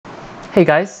Hey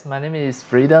guys, my name is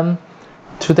Freedom.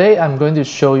 Today I'm going to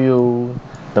show you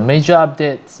the major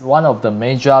updates. One of the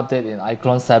major updates in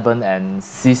iClone 7 and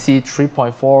CC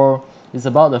 3.4 is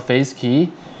about the face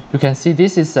key. You can see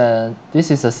this is a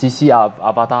CC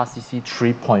avatar, CC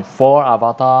 3.4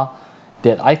 avatar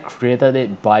that I created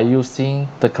it by using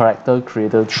the character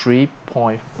creator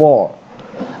 3.4.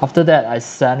 After that, I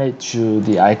sent it to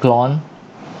the iClone.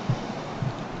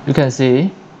 You can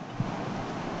see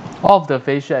all of the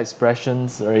facial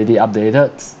expressions already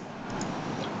updated.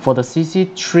 For the CC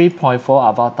 3.4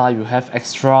 avatar, you have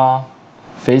extra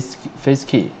face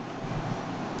key.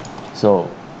 So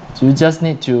you just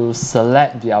need to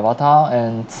select the avatar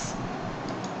and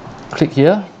click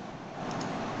here.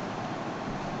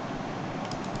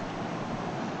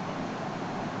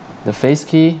 The face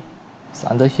key is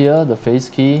under here, the face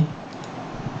key.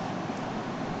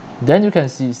 Then you can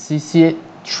see CC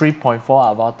 3.4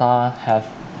 avatar have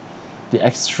the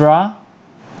extra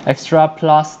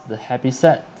plus the happy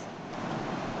set.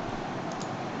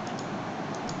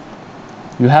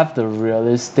 You have the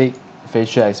realistic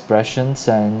facial expressions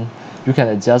and you can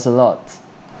adjust a lot.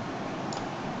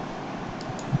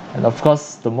 And of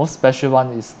course, the most special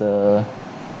one is the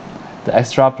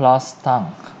extra plus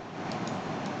tongue.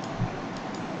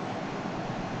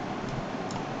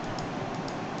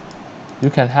 You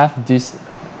can have this.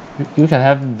 You can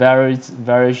have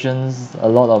variations, a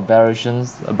lot of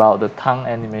variations about the tongue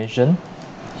animation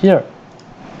here.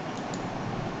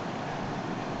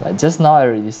 Like just now I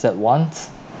already set once.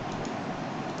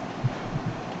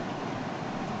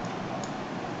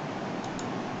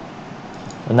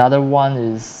 Another one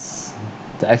is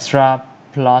the extra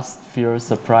plus fear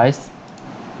surprise.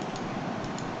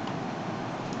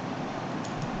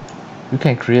 You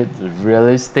can create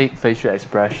realistic facial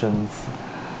expressions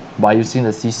by using the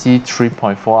CC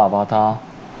 3.4 avatar.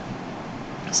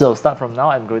 So start from now,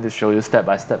 I'm going to show you step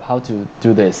by step how to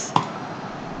do this.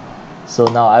 So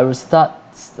now I will start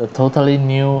a totally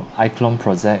new iClone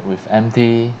project with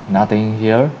empty, nothing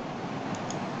here.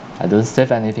 I don't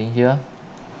save anything here.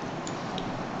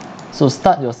 So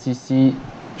start your CC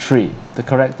 3, the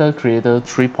character creator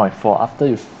 3.4. After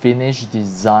you finish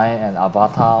design and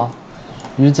avatar,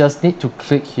 you just need to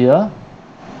click here,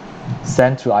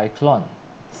 send to iClone.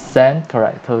 Send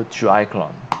character to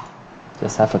iClone.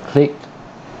 Just have a click.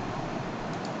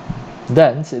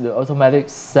 Then it will automatically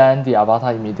send the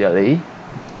avatar immediately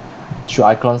to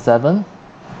iClone 7.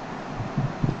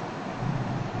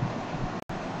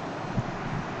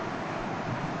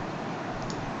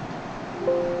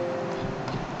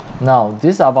 Now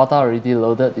this avatar already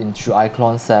loaded into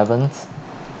iClone 7.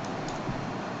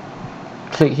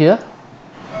 Click here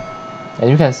and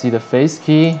you can see the face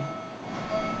key.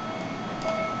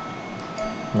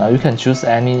 Now you can choose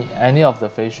any of the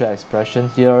facial expression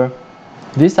here.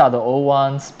 These are the old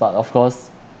ones, but of course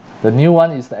the new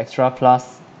one is the extra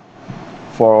plus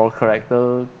for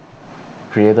character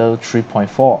creator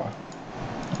 3.4.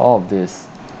 All of this.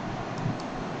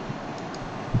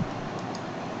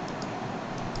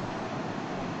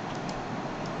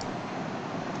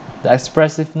 The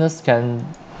expressiveness can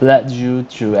let you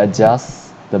to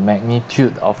adjust the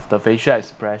magnitude of the facial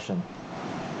expression.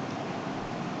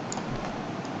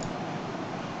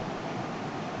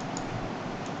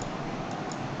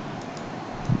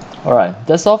 Alright,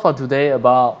 that's all for today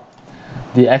about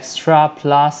the extra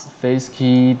plus face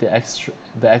key, the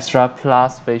extra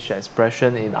plus facial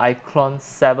expression in iClone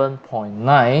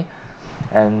 7.9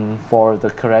 and for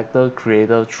the character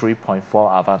creator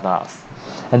 3.4 avatars.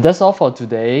 And that's all for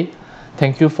today.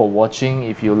 Thank you for watching.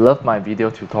 If you love my video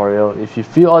tutorial, if you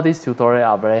feel all these tutorials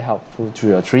are very helpful to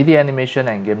your 3D animation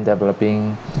and game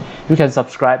developing, you can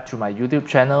subscribe to my YouTube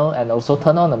channel and also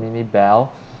turn on the mini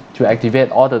bell to activate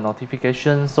all the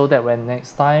notifications so that when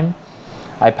next time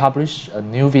I publish a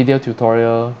new video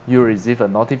tutorial, you receive a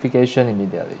notification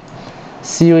immediately.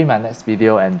 See you in my next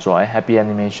video. Enjoy happy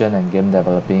animation and game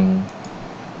developing.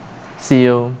 See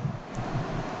you.